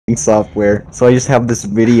software, so I just have this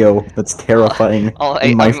video that's terrifying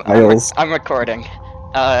in my files. I'm recording.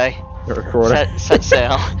 You're recording. Set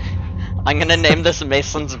sail. I'm gonna name this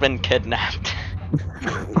Mason's been kidnapped.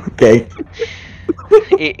 Okay.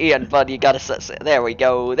 Ian, bud, you gotta set sail. There we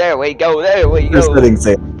go. There we go. There we go. You're setting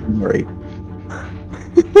sail. Don't worry.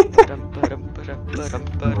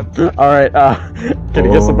 Alright, can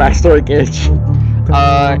you get some backstory, Gage?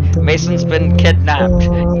 Mason's been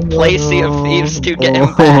kidnapped. Play Sea of Thieves to get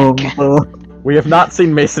him back. We have not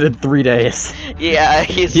seen Mason in 3 days. Yeah,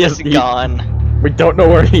 he's just gone. We don't know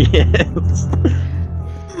where he is.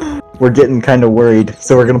 We're getting kind of worried,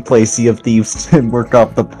 so we're gonna play Sea of Thieves to work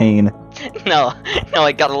off the pain. No,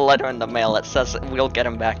 I got a letter in the mail that says we'll get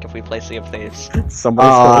him back if we play Sea of Thieves.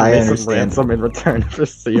 Somebody's holding Mason ransom in return for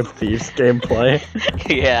Sea of Thieves gameplay.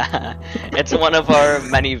 Yeah, it's one of our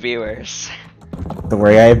many viewers. Don't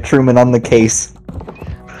worry, I have Truman on the case.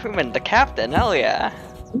 Truman, the captain, hell yeah.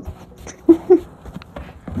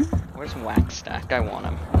 Where's Waxstack? I want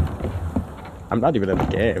him. I'm not even in the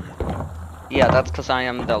game. Yeah, that's because I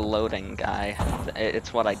am the loading guy.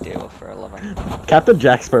 It's what I do for a living. Captain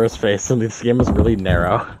Jack Sparrow's face in this game is really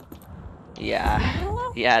narrow. Yeah.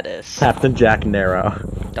 Yeah, it is. Captain Jack Narrow.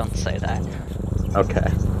 Don't say that.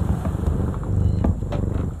 Okay.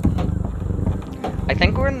 I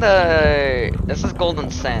think we're in the... This is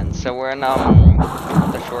Golden Sands, so we're in,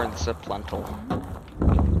 the shores of Pluntal.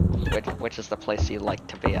 Which is the place you like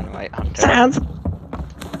to be in, right, Hunter? Sands!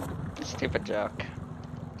 Stupid joke.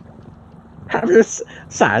 Have you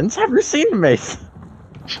seen Mason?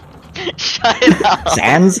 Shut up!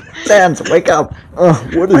 Sands, wake up!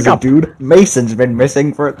 What is it, dude? Mason's been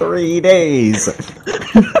missing for 3 days.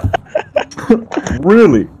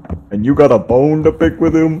 Really? And you got a bone to pick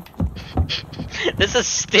with him? This is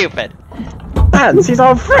stupid. Sands, he's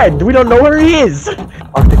our friend. We don't know where he is.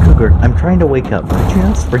 Dr. Cougar, I'm trying to wake up. Could you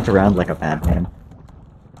not sprint around like a madman?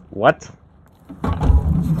 What?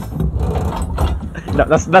 No,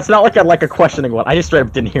 that's not like a questioning one. I just straight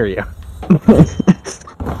up didn't hear you.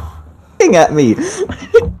 Looking at me.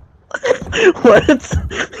 What?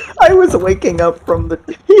 I was waking up from the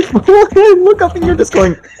table. I look up and you're just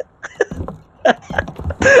going.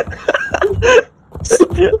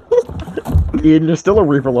 Ian, you're still a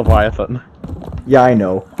Reaper Leviathan. Yeah, I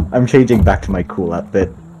know. I'm changing back to my cool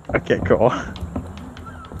outfit. Okay, cool.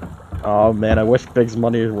 Oh man, I wish Big's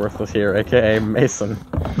money worth was here, aka Mason.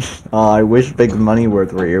 I wish Big's money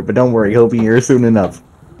worth were here, but don't worry, he'll be here soon enough.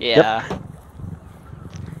 Yeah. Yep.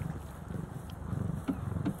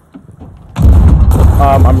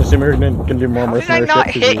 I'm assuming we're gonna do more mercenary shit. How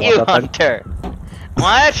did I not hit you, Hunter?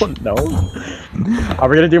 What? No. Are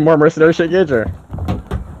we gonna do more mercenary shit, Gage, or?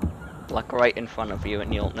 Look right in front of you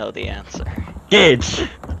and you'll know the answer. Gage!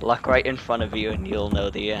 Look right in front of you and you'll know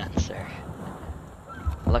the answer.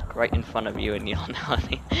 Look right in front of you and you'll know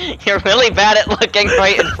the... You're really bad at looking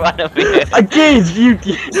right in front of you. Gage,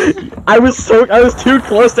 I was too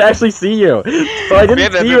close to actually see you. So I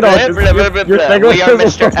didn't see you at all. We are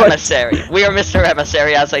Mr. Emissary. We are Mr.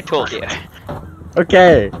 Emissary, as I told you.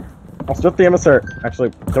 Okay. I'll strip the emissary.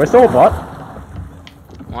 Actually, do I still have a bot?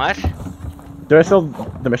 What? Do I still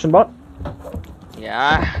the mission bot?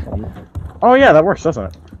 Yeah. Oh yeah, that works, doesn't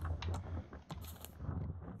it?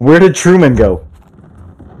 Where did Truman go?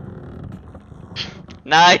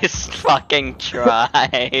 Nice fucking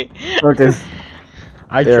try. Okay.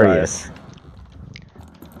 I there tried. He is.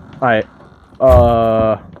 Alright.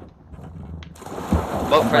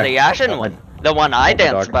 Vote for the Ashen one. The one I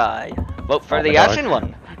dance by. Vote for the Ashen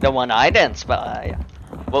one. The one I dance by.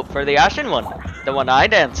 Vote for the Ashen one. The one I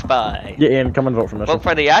dance by. Yeah, Ian, come and vote for mission. Vote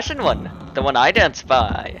for the Ashen one. The one I dance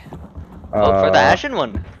by. Vote for the Ashen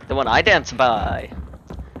one. The one I dance by.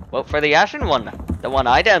 Vote for the Ashen one. The one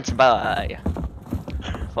I dance by.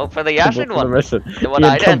 Vote for the Ashen one. The one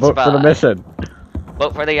I dance by. Vote for the mission.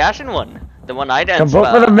 Vote for the Ashen one. The one I dance by.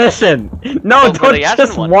 Vote for the mission. No, don't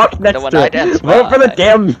just walk next to it. Vote for the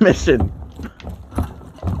damn mission.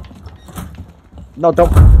 No,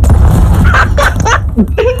 don't.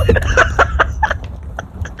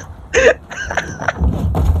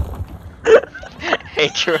 Hey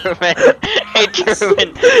Truman, hey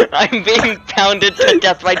Truman, I'm being pounded to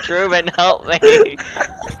death by Truman, help me!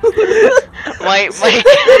 My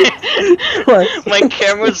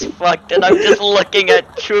camera's fucked and I'm just looking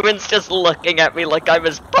at, Truman's just looking at me like I'm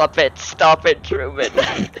his puppet. Stop it, Truman.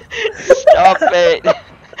 Stop it.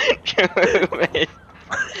 Truman.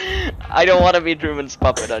 I don't want to be Truman's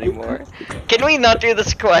puppet anymore. Can we not do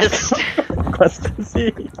this quest? Quest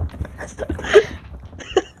C.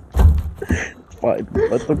 Fine,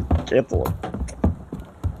 let them cancel it.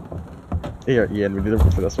 Here, Ian, we need to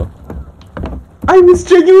vote for this one. I was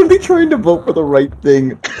genuinely trying to vote for the right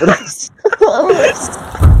thing, but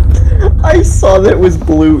I saw that it was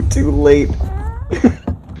blue too late.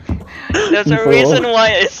 There's a reason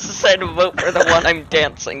why I said vote for the one I'm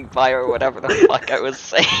dancing by or whatever the fuck I was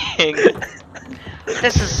saying.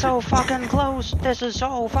 This is so fucking close. This is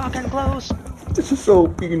so fucking close. This is so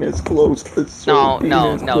penis close. This is so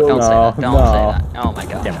No, penis don't say that. Don't No. say that. Oh my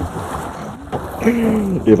god.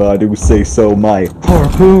 If I do say so, my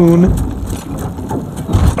harpoon.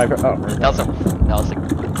 Oh, That was a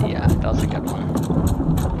good one.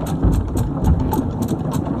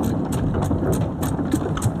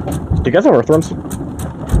 do you guys have earthworms?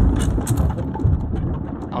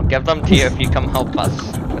 I'll give them to you if you come help us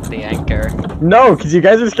with the anchor. No, because you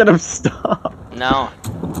guys are just gonna stop. No.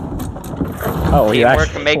 Oh, you Teamwork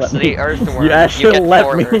actually makes let the me. earthworm. You actually get let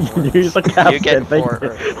 4 me earthworms. use the captain. You get 4 Thank you.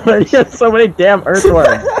 earthworms. You have so many damn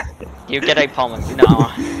earthworms. You get a palm. No.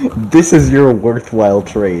 This is your worthwhile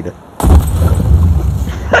trade.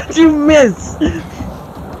 How'd you miss?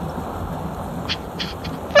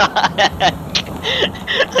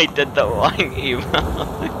 I did the wrong email.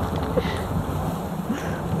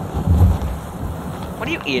 What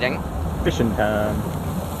are you eating? Fishing time.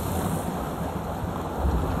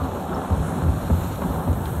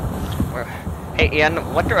 Hey Ian,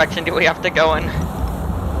 what direction do we have to go in?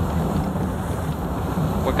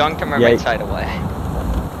 We're going to Mermaid Yeah. Side away.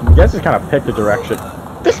 You guys just kind of picked a direction.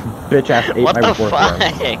 This bitch ass ate What my the worthworms.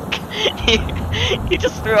 fuck? He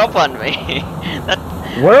just threw up on me.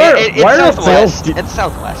 Where? It's Why are southwest. sails? It's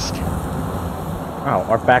southwest. Oh,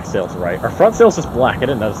 our back sail's right. Our front sail's just black. I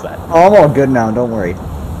didn't notice that. Oh, I'm all good now, don't worry. You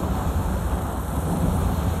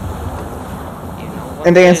know what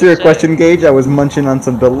And to answer they your say. question, Gage, I was munching on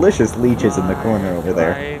some delicious leeches in the corner over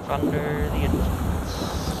there. Drive under the influence.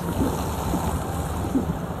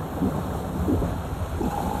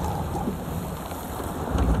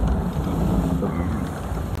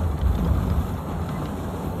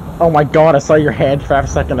 Oh my god, I saw your hand for half a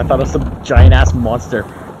second. I thought it was some giant ass monster.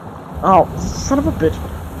 Oh, son of a bitch.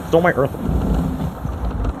 Stole my earth.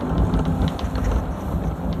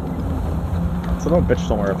 Son of a bitch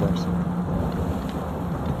stole my earthworms.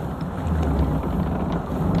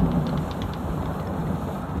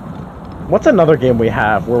 What's another game we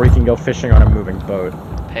have where we can go fishing on a moving boat?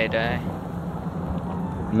 Payday.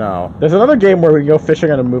 No. There's another game where we go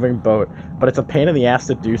fishing on a moving boat, but it's a pain in the ass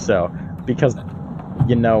to do so because,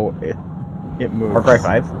 you know, it moves. Far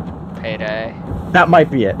Cry 5? Payday. That might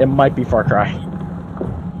be it. It might be Far Cry.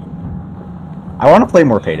 I want to play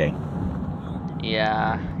more Payday.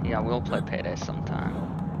 Yeah, we'll play Payday sometime.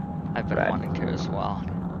 I've been Right. wanting to as well.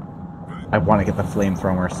 I want to get the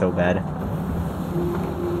flamethrower so bad.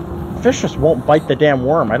 Fish just won't bite the damn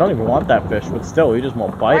worm. I don't even want that fish, but still, he just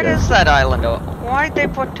won't bite What it. is that island? Why'd they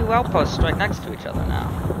put 2 outposts right next to each other now?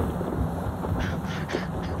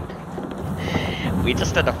 We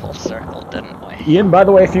just did a full circle, didn't we? Ian, by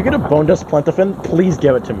the way, if you get a bone dust plentifin, please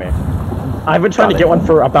give it to me. I've been trying to Got get it. one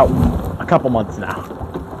for about a couple months now.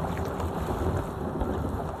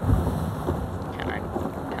 Can I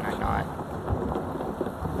not?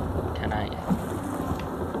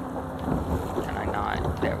 Can I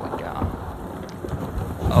not? There we go.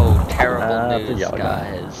 Oh, terrible the news, yellow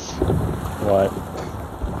guy. guys. What?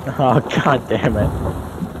 Oh, god damn it.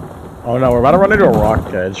 Oh no, we're about to run into a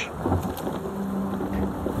rock edge.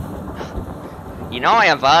 You know I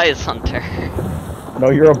have eyes, Hunter. No,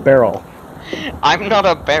 you're a barrel. I'm not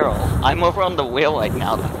a barrel. I'm over on the wheel right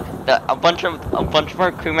now. A bunch of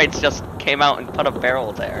our crewmates just came out and put a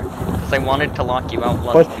barrel there because they wanted to lock you out.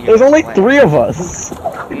 But there's only 3 of us.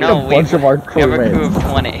 No, a bunch of our we have a crew crewmates. of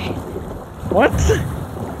 20. What? The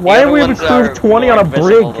Why other do we have a ones crew are of 20 on more a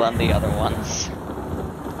visible brig? than the other ones.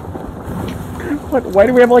 What? Why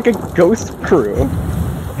do we have like a ghost crew?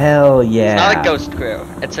 Hell yeah. It's not a ghost crew.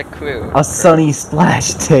 It's a crew. A sunny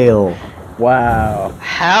splash tail. Wow.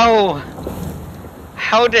 How?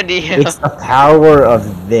 How did he? It's the power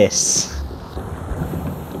of this.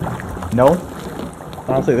 No?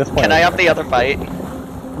 Honestly, this point. Can I have the other bite?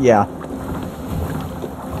 Yeah.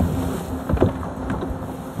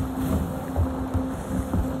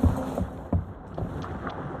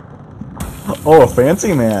 Oh, a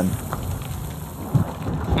fancy man.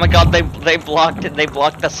 Oh my god, they blocked it. They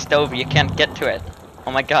blocked the stove. You can't get to it.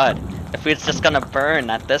 Oh my god. If it's just gonna burn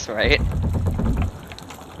at this rate.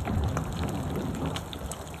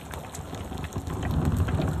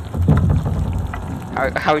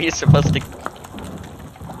 How are you supposed to?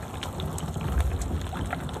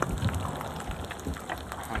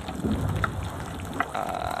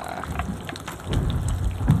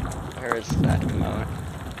 Where is that remote?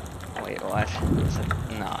 Wait, what? Is it?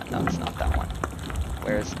 No, it's not that one.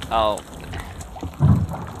 Where's... Oh.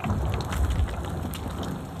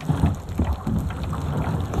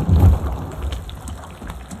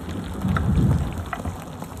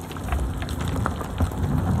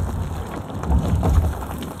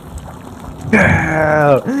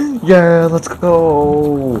 Yeah! Yeah, let's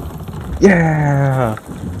go! Yeah!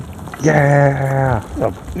 Yeah! What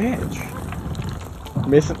a bitch.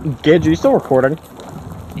 Mason, Gage, are you still recording?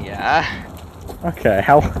 Yeah. Okay,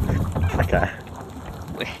 how... Okay.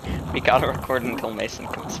 We gotta record until Mason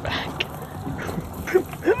comes back.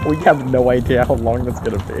 We have no idea how long that's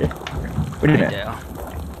gonna be. Wait a We minute. do.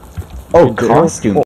 Oh, We do? costume